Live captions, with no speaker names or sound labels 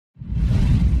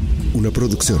una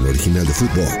producción original de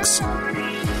Footbox.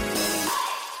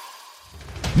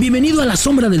 Bienvenido a La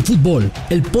Sombra del Fútbol,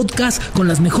 el podcast con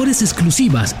las mejores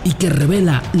exclusivas y que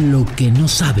revela lo que no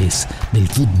sabes del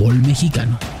fútbol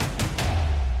mexicano.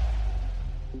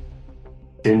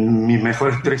 En mis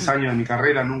mejores 3 años de mi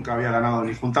carrera nunca había ganado,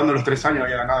 ni juntando los 3 años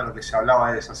había ganado lo que se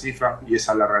hablaba de esa cifra, y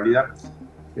esa es la realidad.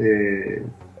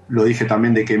 Lo dije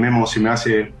también de que Memo se me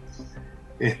hace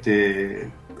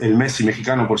el Messi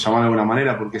mexicano, por llamarlo de alguna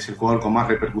manera, porque es el jugador con más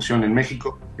repercusión en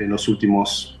México en los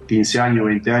últimos 15 años,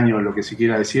 20 años, lo que se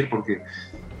quiera decir, porque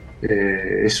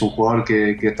es un jugador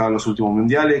que está en los últimos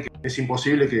mundiales. Es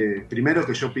imposible que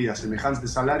yo pida semejante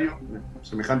salario,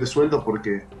 semejante sueldo,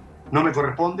 porque no me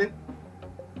corresponde,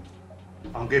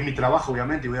 aunque es mi trabajo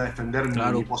obviamente y voy a defender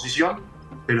mi posición,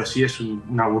 pero sí es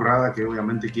una burrada que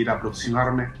obviamente quiera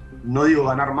aproximarme. No digo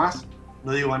ganar más,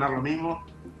 no digo ganar lo mismo,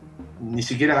 ni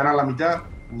siquiera ganar la mitad,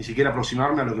 ni siquiera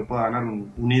aproximarme a lo que pueda ganar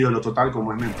un ídolo total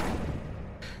como es Memo.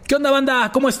 ¿Qué onda,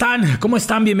 banda? ¿Cómo están? ¿Cómo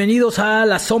están? Bienvenidos a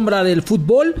La Sombra del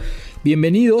Fútbol.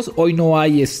 Bienvenidos. Hoy no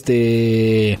hay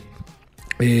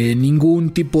ningún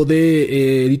tipo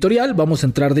de editorial. Vamos a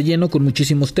entrar de lleno con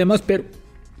muchísimos temas, pero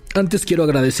antes quiero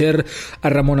agradecer a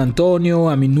Ramón Antonio,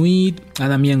 a Minuit, a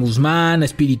Damián Guzmán, a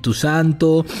Espíritu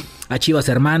Santo, a Chivas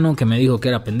Hermano, que me dijo que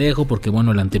era pendejo porque,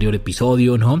 bueno, el anterior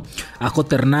episodio, ¿no? A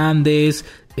J. Hernández,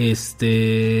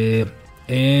 hay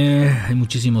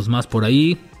muchísimos más por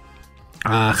ahí,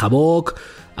 a Jabok,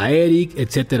 a Eric,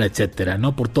 etcétera, etcétera,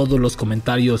 ¿no? Por todos los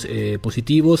comentarios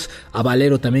positivos, a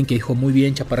Valero también, que dijo muy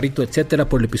bien, Chaparrito, etcétera,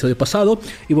 por el episodio pasado.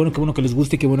 Y bueno, qué bueno que les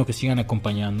guste y qué bueno que sigan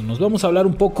acompañándonos. Vamos a hablar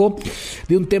un poco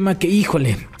de un tema que,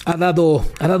 híjole, ha dado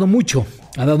mucho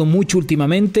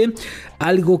últimamente.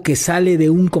 Algo que sale de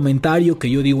un comentario que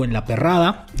yo digo en La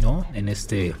Perrada, ¿no? En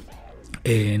este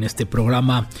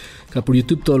programa que va por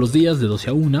YouTube todos los días de 12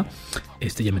 a 1.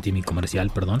 Ya metí mi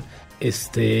comercial, perdón.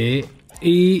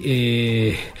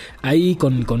 Y ahí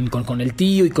con el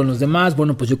tío y con los demás,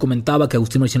 bueno, pues yo comentaba que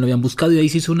Agustín Marchesín lo habían buscado y ahí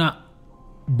se hizo una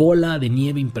bola de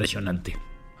nieve impresionante.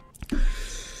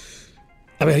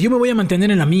 A ver, yo me voy a mantener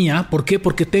en la mía. ¿Por qué?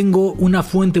 Porque tengo una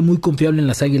fuente muy confiable en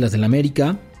las Águilas del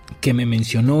América que me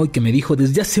mencionó y que me dijo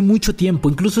desde hace mucho tiempo.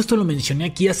 Incluso esto lo mencioné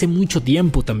aquí hace mucho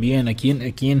tiempo también, aquí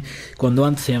en cuando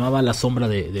antes se llamaba La Sombra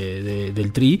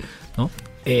del Tri, ¿no?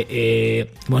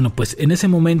 Bueno, pues en ese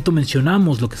momento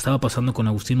mencionamos lo que estaba pasando con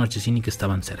Agustín Marchesín y que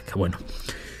estaban cerca. Bueno,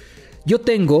 yo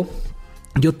tengo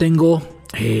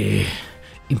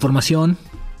información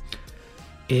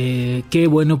que,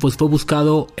 bueno, pues fue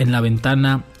buscado en la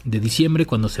ventana de diciembre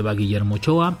cuando se va Guillermo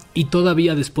Ochoa, y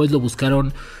todavía después lo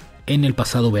buscaron en el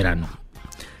pasado verano.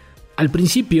 Al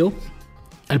principio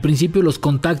los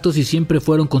contactos y siempre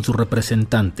fueron con su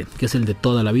representante, que es el de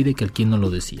toda la vida y que el quien no lo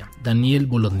decía, Daniel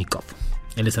Bolotnikov.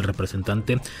 Él es el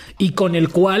representante y con el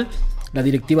cual la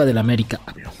directiva del América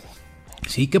habló.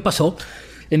 ¿Sí? ¿Qué pasó?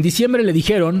 En diciembre le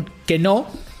dijeron que no,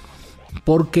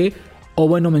 porque,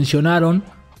 mencionaron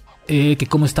que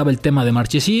cómo estaba el tema de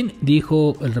Marchesín.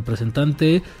 Dijo el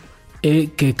representante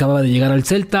que acababa de llegar al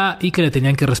Celta y que le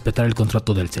tenían que respetar el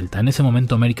contrato del Celta. En ese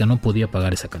momento América no podía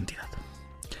pagar esa cantidad.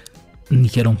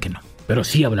 Dijeron que no, pero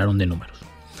sí hablaron de números.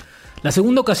 La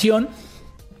segunda ocasión,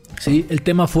 sí, el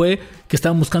tema fue que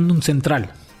estaban buscando un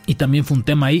central y también fue un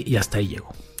tema ahí y hasta ahí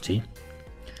llegó, ¿sí?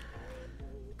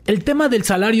 El tema del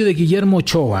salario de Guillermo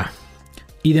Ochoa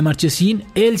y de Marchesín,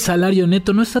 el salario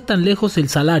neto no está tan lejos el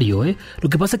salario, ¿eh? Lo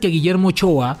que pasa es que a Guillermo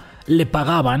Ochoa le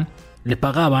pagaban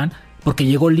porque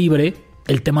llegó libre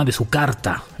el tema de su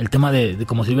carta, el tema de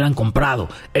como si lo hubieran comprado.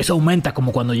 Eso aumenta,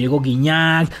 como cuando llegó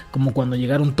Guiñac, como cuando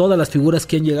llegaron todas las figuras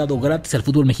que han llegado gratis al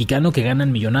fútbol mexicano, que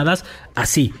ganan millonadas,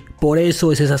 así. Por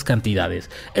eso es esas cantidades.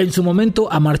 En su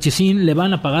momento a Marchesín le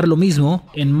van a pagar lo mismo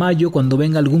en mayo cuando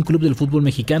venga algún club del fútbol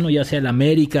mexicano, ya sea el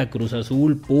América, Cruz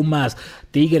Azul, Pumas,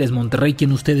 Tigres, Monterrey,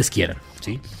 quien ustedes quieran,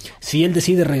 ¿sí? Si él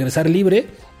decide regresar libre,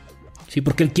 sí,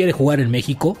 porque él quiere jugar en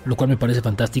México, lo cual me parece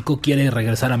fantástico. Quiere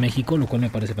regresar a México, lo cual me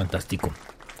parece fantástico.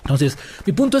 Entonces,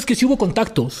 mi punto es que sí hubo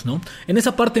contactos, ¿no? En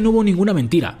esa parte no hubo ninguna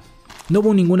mentira.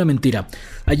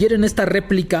 Ayer en esta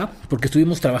réplica, porque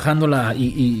estuvimos trabajándola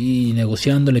y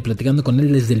negociándola y platicando con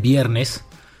él desde el viernes,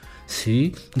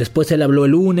 ¿sí? Después él habló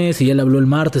el lunes y él habló el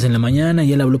martes en la mañana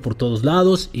y él habló por todos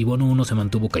lados y, bueno, uno se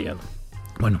mantuvo callado.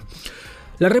 Bueno,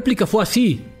 la réplica fue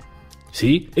así,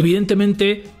 ¿sí?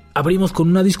 Evidentemente abrimos con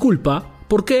una disculpa.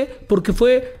 ¿Por qué?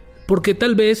 Porque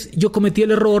tal vez yo cometí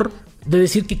el error de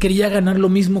decir que quería ganar lo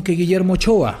mismo que Guillermo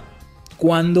Ochoa,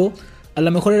 cuando a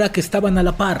lo mejor era que estaban a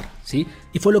la par, ¿sí?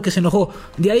 Y fue lo que se enojó.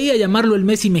 De ahí a llamarlo el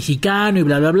Messi mexicano y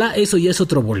bla, bla, bla, eso ya es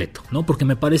otro boleto, ¿no? Porque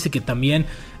me parece que también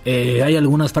hay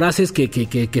algunas frases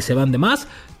que se van de más,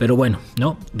 pero bueno,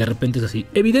 ¿no? De repente es así.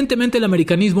 Evidentemente el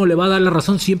americanismo le va a dar la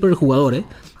razón siempre al jugador, ¿eh?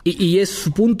 Y es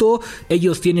su punto.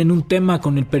 Ellos tienen un tema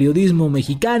con el periodismo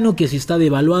mexicano, que si está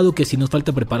devaluado, que si nos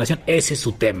falta preparación, ese es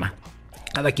su tema.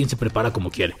 Cada quien se prepara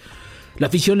como quiere. La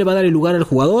afición le va a dar el lugar al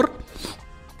jugador.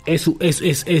 Es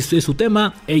su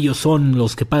tema. Ellos son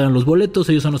los que pagan los boletos.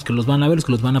 Ellos son los que los van a ver, los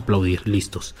que los van a aplaudir.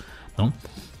 Listos, ¿no?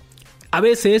 A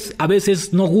veces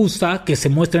no gusta que se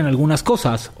muestren algunas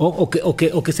cosas. O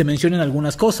que se mencionen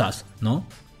algunas cosas, ¿no?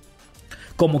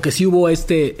 Como que sí hubo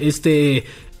este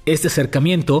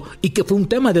acercamiento. Y que fue un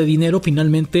tema de dinero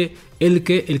finalmente. El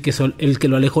que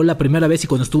lo alejó la primera vez. Y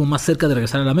cuando estuvo más cerca de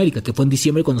regresar a la América. Que fue en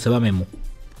diciembre cuando se va Memo,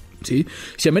 ¿sí?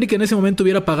 Si América en ese momento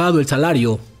hubiera pagado el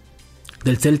salario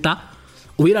del Celta,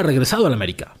 hubiera regresado a la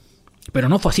América. Pero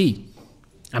no fue así.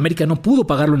 América no pudo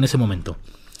pagarlo en ese momento.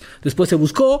 Después se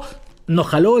buscó, no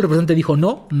jaló, el representante dijo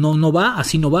no va,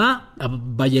 así no va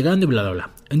llegando y bla, bla, bla.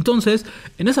 Entonces,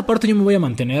 en esa parte yo me voy a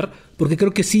mantener, porque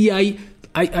creo que sí hay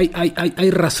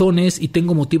razones y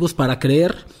tengo motivos para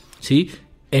creer, ¿sí?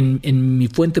 En mi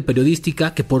fuente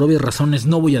periodística, que por obvias razones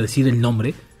no voy a decir el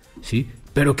nombre, ¿sí?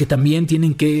 Pero que también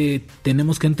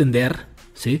tenemos que entender,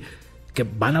 ¿sí? Que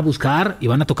van a buscar y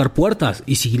van a tocar puertas.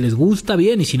 Y si les gusta,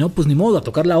 bien. Y si no, pues ni modo, a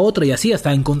tocar la otra. Y así,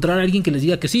 hasta encontrar a alguien que les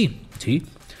diga que sí, ¿sí?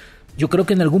 Yo creo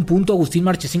que en algún punto Agustín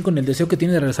Marchesín, con el deseo que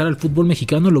tiene de regresar al fútbol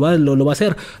mexicano, lo va a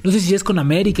hacer. No sé si es con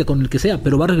América, con el que sea,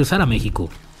 pero va a regresar a México.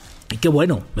 Y qué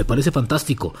bueno, me parece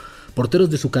fantástico. Porteros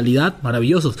de su calidad,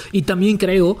 maravillosos. Y también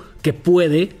creo que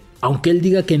puede, aunque él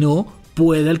diga que no,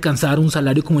 puede alcanzar un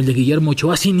salario como el de Guillermo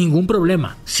Ochoa sin ningún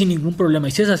problema. Sin ningún problema.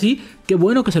 Y si es así, qué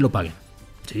bueno que se lo paguen,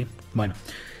 ¿sí? Bueno,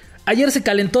 ayer se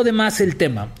calentó de más el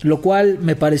tema, lo cual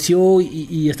me pareció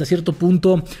y hasta cierto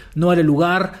punto no era el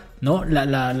lugar, ¿no?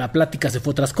 La plática se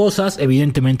fue a otras cosas.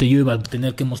 Evidentemente yo iba a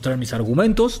tener que mostrar mis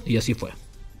argumentos y así fue.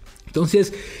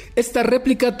 Entonces, esta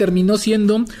réplica terminó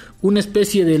siendo una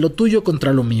especie de lo tuyo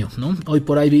contra lo mío, ¿no? Hoy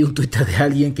por ahí vi un Twitter de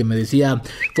alguien que me decía,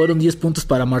 fueron 10 puntos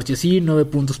para Marchesín, 9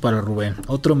 puntos para Rubén.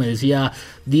 Otro me decía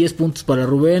 10 puntos para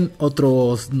Rubén,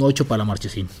 otros 8 para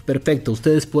Marchesín. Perfecto,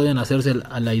 ustedes pueden hacerse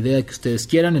a la idea que ustedes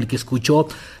quieran. El que escuchó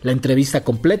la entrevista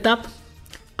completa,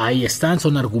 ahí están,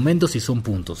 son argumentos y son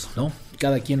puntos, ¿no?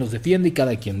 Cada quien los defiende y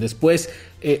cada quien. Después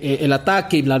el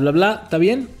ataque y bla, bla, bla, ¿está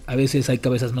bien? A veces hay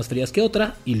cabezas más frías que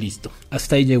otra y listo.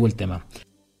 Hasta ahí llegó el tema.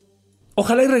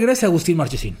 Ojalá y regrese Agustín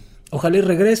Marchesín. Ojalá y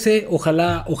regrese,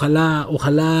 ojalá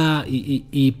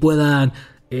y puedan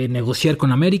negociar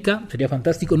con América. Sería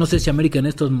fantástico. No sé si América en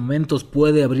estos momentos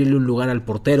puede abrirle un lugar al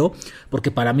portero,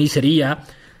 porque para mí sería...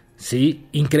 Sí,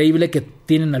 increíble que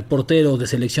tienen al portero de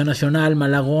selección nacional,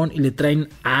 Malagón, y le traen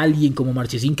a alguien como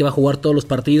Marchesín que va a jugar todos los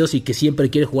partidos y que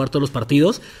siempre quiere jugar todos los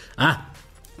partidos.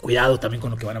 Cuidado también con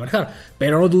lo que van a manejar.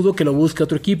 Pero no dudo que lo busque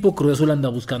otro equipo. Cruz Azul anda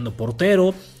buscando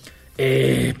portero.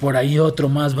 Por ahí otro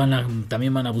más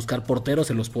también van a buscar portero,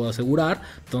 se los puedo asegurar.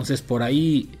 Entonces por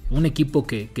ahí un equipo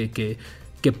que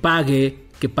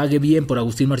pague bien por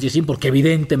Agustín Marchesín, porque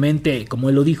evidentemente, como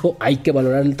él lo dijo, hay que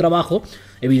valorar el trabajo.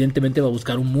 Evidentemente va a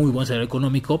buscar un muy buen salario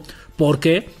económico. ¿Por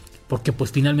qué? Porque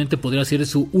pues finalmente podría ser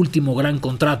su último gran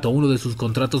contrato, uno de sus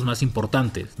contratos más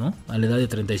importantes, ¿no? A la edad de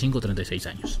 35 o 36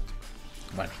 años.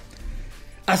 Bueno,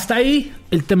 hasta ahí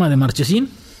el tema de Marchesín,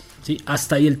 ¿sí?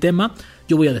 Hasta ahí el tema.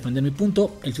 Yo voy a defender mi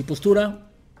punto, él su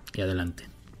postura y adelante.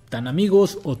 Tan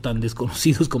amigos o tan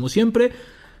desconocidos como siempre,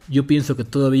 yo pienso que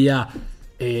todavía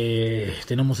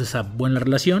tenemos esa buena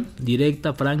relación,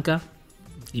 directa, franca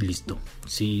y listo.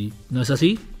 Si no es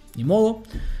así, ni modo,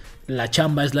 la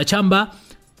chamba es la chamba,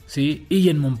 ¿sí?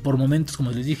 Y por momentos,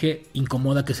 como les dije,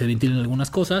 incomoda que se ventilen algunas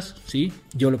cosas, ¿sí?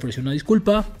 Yo le ofrecí una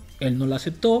disculpa, él no la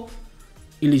aceptó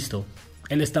y listo.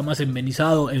 Él está más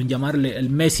envenenado en llamarle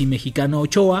el Messi mexicano a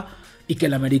Ochoa y que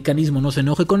el americanismo no se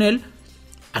enoje con él,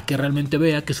 a que realmente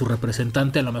vea que su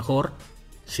representante a lo mejor,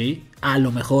 ¿sí? A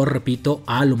lo mejor,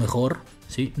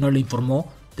 ¿sí? No le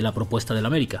informó de la propuesta del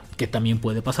América, que también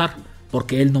puede pasar,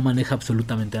 porque él no maneja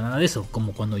absolutamente nada de eso,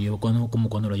 como cuando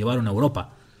lo llevaron a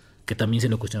Europa, que también se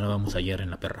lo cuestionábamos ayer en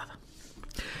la perrada.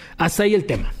 Hasta ahí el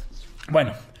tema.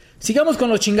 Bueno, sigamos con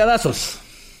los chingadazos.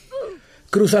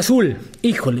 Cruz Azul,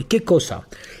 híjole, qué cosa.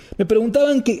 Me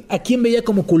preguntaban a quién veía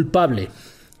como culpable.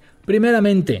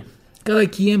 Primeramente, cada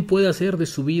quien puede hacer de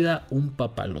su vida un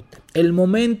papalote. El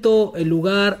momento, el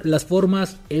lugar, las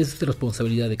formas es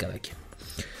responsabilidad de cada quien.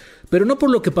 Pero no por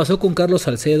lo que pasó con Carlos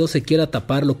Salcedo se quiera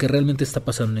tapar lo que realmente está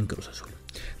pasando en Cruz Azul.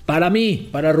 Para mí,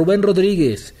 para Rubén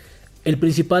Rodríguez, el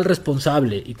principal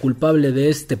responsable y culpable de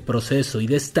este proceso y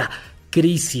de esta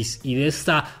crisis y de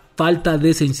esta falta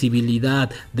de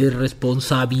sensibilidad, de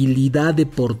responsabilidad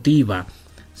deportiva,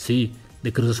 sí,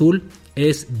 de Cruz Azul,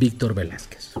 es Víctor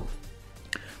Velázquez.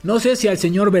 No sé si al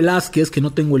señor Velázquez, que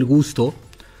no tengo el gusto,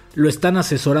 lo están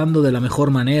asesorando de la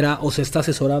mejor manera, o se está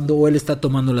asesorando, o él está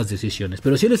tomando las decisiones.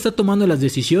 Pero si él está tomando las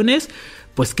decisiones,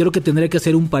 pues creo que tendría que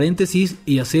hacer un paréntesis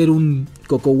y hacer un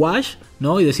coco wash,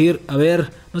 ¿no? Y decir, a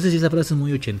ver, no sé si esa frase es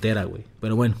muy ochentera, güey,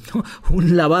 pero bueno,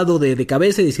 un lavado de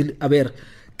cabeza y decir, a ver,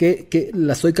 que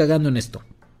la estoy cagando en esto,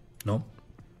 ¿no?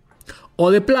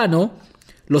 O de plano,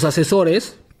 los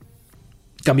asesores,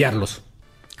 cambiarlos,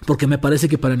 porque me parece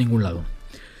que para ningún lado.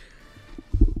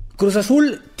 Cruz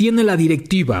Azul tiene la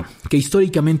directiva que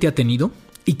históricamente ha tenido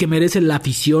y que merece la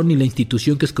afición y la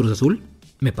institución que es Cruz Azul.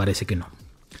 Me parece que no.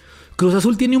 Cruz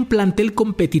Azul tiene un plantel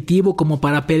competitivo como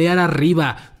para pelear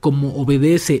arriba, como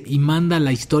obedece y manda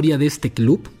la historia de este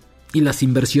club y las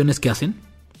inversiones que hacen.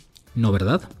 No,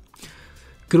 ¿verdad?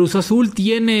 Cruz Azul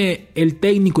tiene el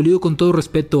técnico, le digo con todo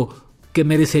respeto, que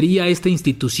merecería esta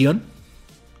institución.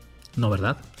 No,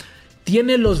 ¿verdad?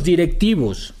 Tiene los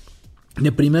directivos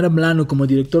de primer plano como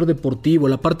director deportivo,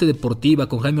 la parte deportiva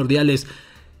con Jaime Ordiales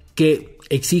que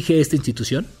exige esta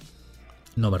institución.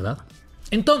 No, ¿verdad?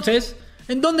 Entonces,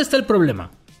 ¿en dónde está el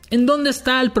problema? ¿En dónde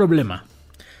está el problema?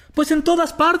 Pues en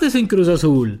todas partes en Cruz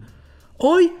Azul.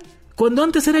 Hoy, cuando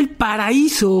antes era el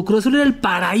paraíso, Cruz Azul era el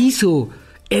paraíso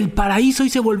hoy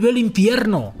se volvió el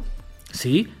infierno.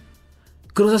 ¿Sí?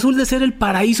 Cruz Azul, de ser el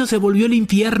paraíso, se volvió el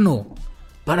infierno.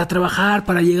 Para trabajar,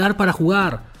 para llegar, para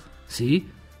jugar. ¿Sí?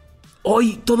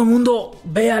 Hoy todo el mundo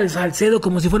ve al Salcedo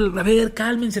como si fuera, a ver,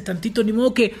 cálmense tantito, ni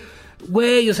modo que,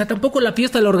 güey, o sea, tampoco la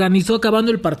fiesta la organizó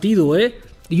acabando el partido, Y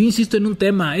yo insisto en un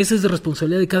tema, esa es de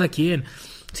responsabilidad de cada quien,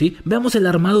 ¿sí? Veamos el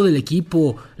armado del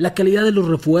equipo, la calidad de los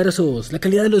refuerzos, la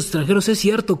calidad de los extranjeros, es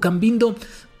cierto, Cambindo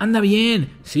anda bien,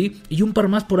 ¿sí? Y un par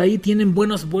más por ahí tienen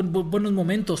buenos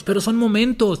momentos, pero son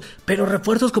momentos, pero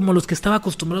refuerzos como los que estaba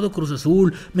acostumbrado Cruz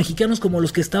Azul, mexicanos como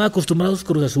los que estaba acostumbrados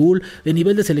Cruz Azul, de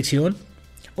nivel de selección.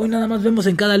 Hoy nada más vemos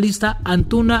en cada lista a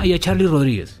Antuna y a Charly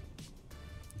Rodríguez.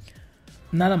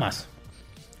 Nada más.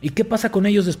 ¿Y qué pasa con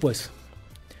ellos después?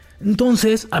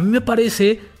 Entonces, a mí me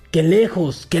parece que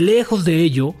lejos de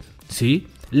ello, ¿sí?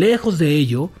 Lejos de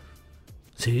ello,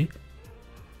 ¿sí?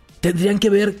 Tendrían que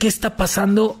ver qué está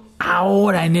pasando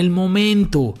ahora, en el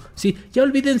momento, ¿sí? Ya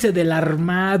olvídense del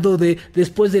armado,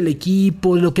 después del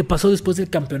equipo, lo que pasó después del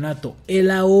campeonato. El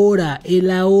ahora,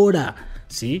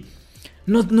 ¿sí?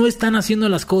 No están haciendo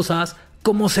las cosas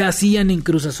como se hacían en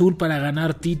Cruz Azul para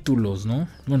ganar títulos, ¿no?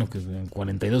 Bueno, que en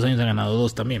 42 años han ganado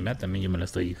 2 también, ¿verdad? También yo me la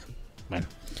estoy... Bueno.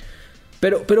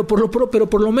 Pero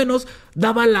por lo menos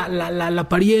daba la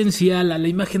apariencia, la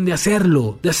imagen de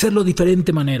hacerlo de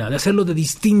diferente manera, de hacerlo de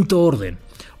distinto orden.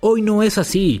 Hoy no es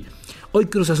así. Hoy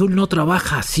Cruz Azul no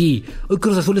trabaja así. Hoy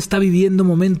Cruz Azul está viviendo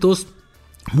momentos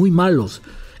muy malos.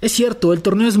 Es cierto, el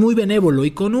torneo es muy benévolo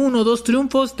y con 1 o 2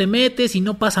 triunfos te metes y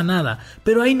no pasa nada.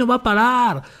 Pero ahí no va a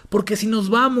parar, porque si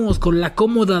nos vamos con la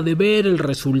cómoda de ver el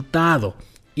resultado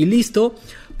y listo,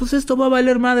 pues esto va a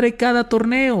valer madre cada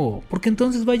torneo, porque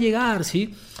entonces va a llegar,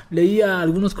 ¿sí? Leía a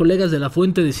algunos colegas de La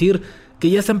Fuente decir que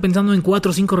ya están pensando en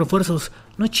 4 o 5 refuerzos.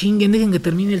 No chinguen, dejen que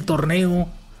termine el torneo.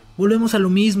 Volvemos a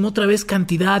lo mismo, otra vez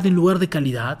cantidad en lugar de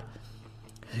calidad,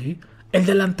 ¿sí? El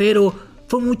delantero...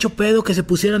 Fue mucho pedo que se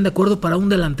pusieran de acuerdo para un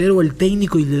delantero, el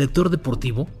técnico y el director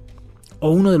deportivo, o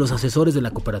uno de los asesores de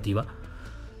la cooperativa.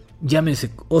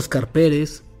 Llámese Óscar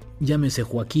Pérez, llámese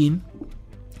Joaquín,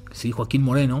 sí, Joaquín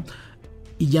Moreno,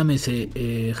 y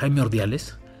llámese Jaime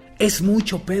Ordiales. Es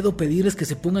mucho pedo pedirles que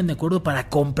se pongan de acuerdo para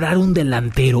comprar un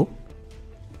delantero.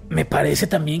 Me parece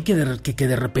también que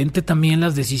de repente también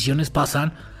las decisiones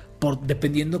pasan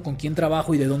dependiendo con quién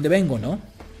trabajo y de dónde vengo, ¿no?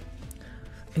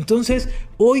 Entonces,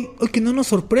 hoy que no nos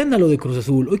sorprenda lo de Cruz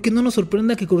Azul, hoy que no nos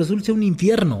sorprenda que Cruz Azul sea un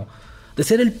infierno, de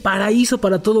ser el paraíso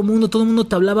para todo mundo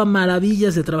te hablaba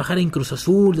maravillas de trabajar en Cruz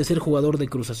Azul, de ser jugador de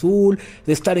Cruz Azul,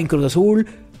 de estar en Cruz Azul.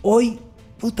 Hoy,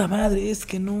 puta madre, es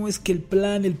que no, es que el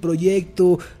plan, el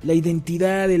proyecto, la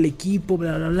identidad, el equipo,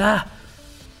 bla, bla, bla.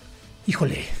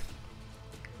 Híjole,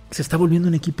 se está volviendo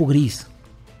un equipo gris,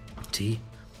 sí.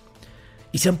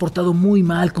 Y se han portado muy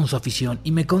mal con su afición.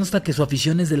 Y me consta que su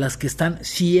afición es de las que están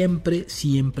siempre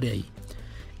ahí.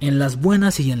 En las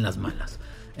buenas y en las malas.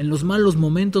 En los malos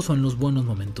momentos o en los buenos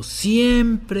momentos.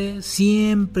 Siempre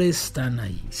están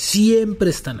ahí. Siempre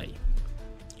están ahí.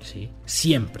 ¿Sí?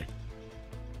 Siempre.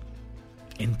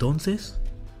 Entonces,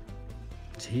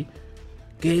 ¿sí?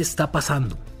 ¿Qué está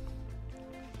pasando?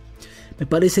 Me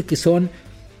parece que son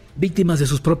víctimas de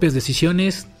sus propias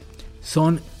decisiones.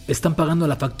 Están pagando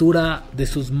la factura de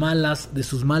sus malas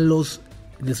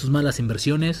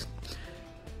inversiones.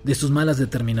 de sus malas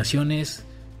determinaciones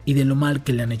y de lo mal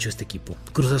que le han hecho a este equipo.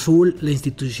 Cruz Azul, la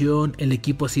institución, el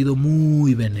equipo ha sido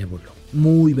muy benévolo,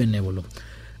 muy benévolo.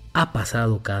 Ha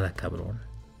pasado cada cabrón,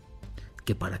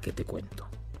 que para qué te cuento,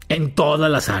 en todas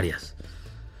las áreas.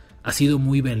 Ha sido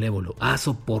muy benévolo, ha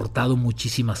soportado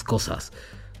muchísimas cosas,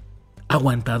 ha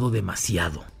aguantado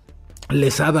demasiado,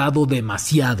 les ha dado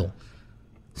demasiado,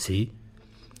 ¿sí?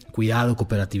 Cuidado,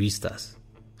 cooperativistas,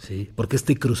 ¿sí? Porque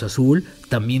este Cruz Azul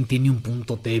también tiene un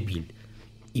punto débil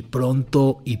y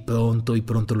pronto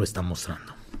lo está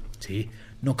mostrando, ¿sí?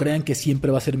 No crean que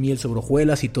siempre va a ser miel sobre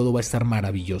hojuelas y todo va a estar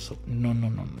maravilloso. No.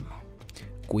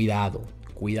 Cuidado.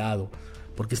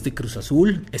 Porque este Cruz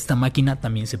Azul, esta máquina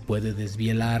también se puede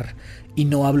desvielar. Y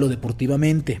no hablo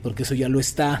deportivamente, porque eso ya lo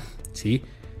está, ¿sí?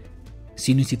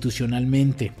 Sino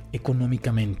institucionalmente,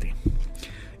 económicamente.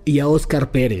 Y a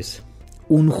Óscar Pérez,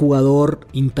 un jugador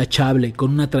intachable,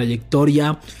 con una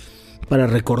trayectoria para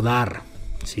recordar,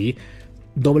 ¿sí?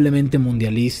 Doblemente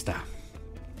mundialista,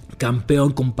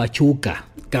 campeón con Pachuca,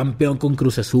 campeón con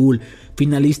Cruz Azul,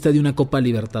 finalista de una Copa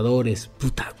Libertadores.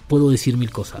 Puta, puedo decir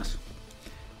mil cosas.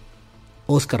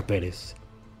 Óscar Pérez,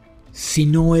 si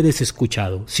no eres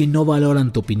escuchado, si no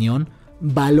valoran tu opinión,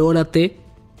 valórate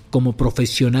como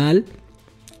profesional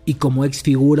y como ex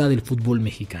figura del fútbol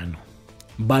mexicano.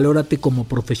 Valórate como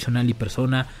profesional y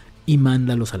persona y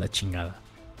mándalos a la chingada.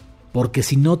 Porque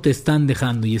si no te están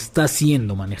dejando y estás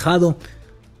siendo manejado,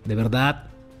 de verdad,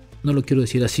 no lo quiero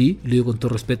decir así, lo digo con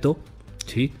todo respeto,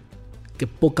 ¿sí? Que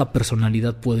poca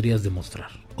personalidad podrías demostrar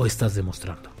o estás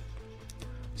demostrando,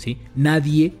 ¿sí?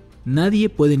 Nadie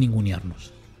puede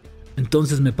ningunearnos.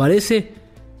 Entonces me parece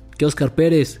que Óscar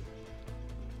Pérez,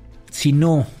 si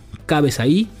no cabes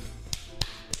ahí,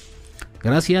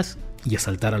 gracias y a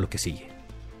saltar a lo que sigue.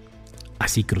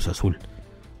 Así Cruz Azul,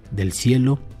 del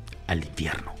cielo al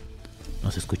infierno.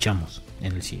 Nos escuchamos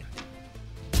en el siguiente.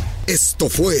 Esto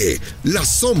fue La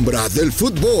Sombra del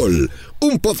Fútbol,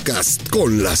 un podcast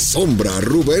con La Sombra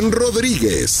Rubén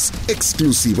Rodríguez,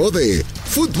 exclusivo de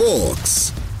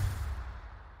Footbox.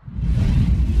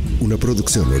 Una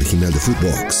producción original de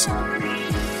Footbox.